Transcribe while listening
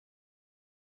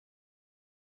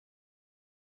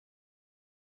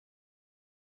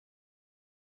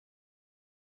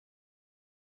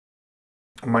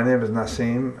My name is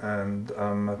Nassim, and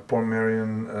I'm at Port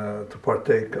Marion to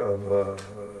partake of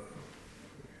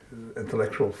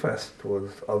intellectual fest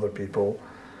with other people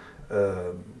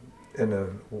in a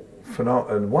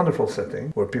wonderful setting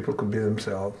where people could be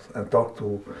themselves and talk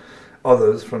to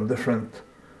others from different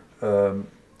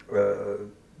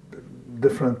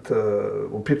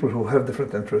people who have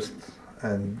different interests,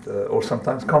 and or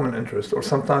sometimes common interests, or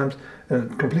sometimes in a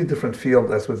complete different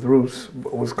field, as with Rus,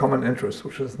 with common interests,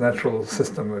 which is natural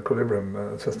system,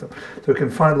 equilibrium system. So you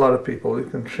can find a lot of people you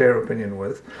can share opinion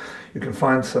with. You can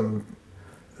find some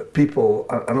people,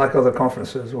 unlike other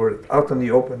conferences, where out in the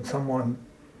open, someone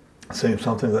saying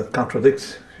something that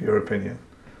contradicts your opinion.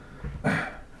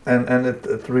 And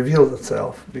it reveals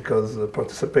itself because the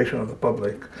participation of the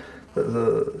public,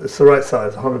 it's the right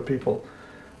size, 100 people,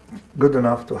 good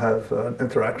enough to have an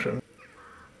interaction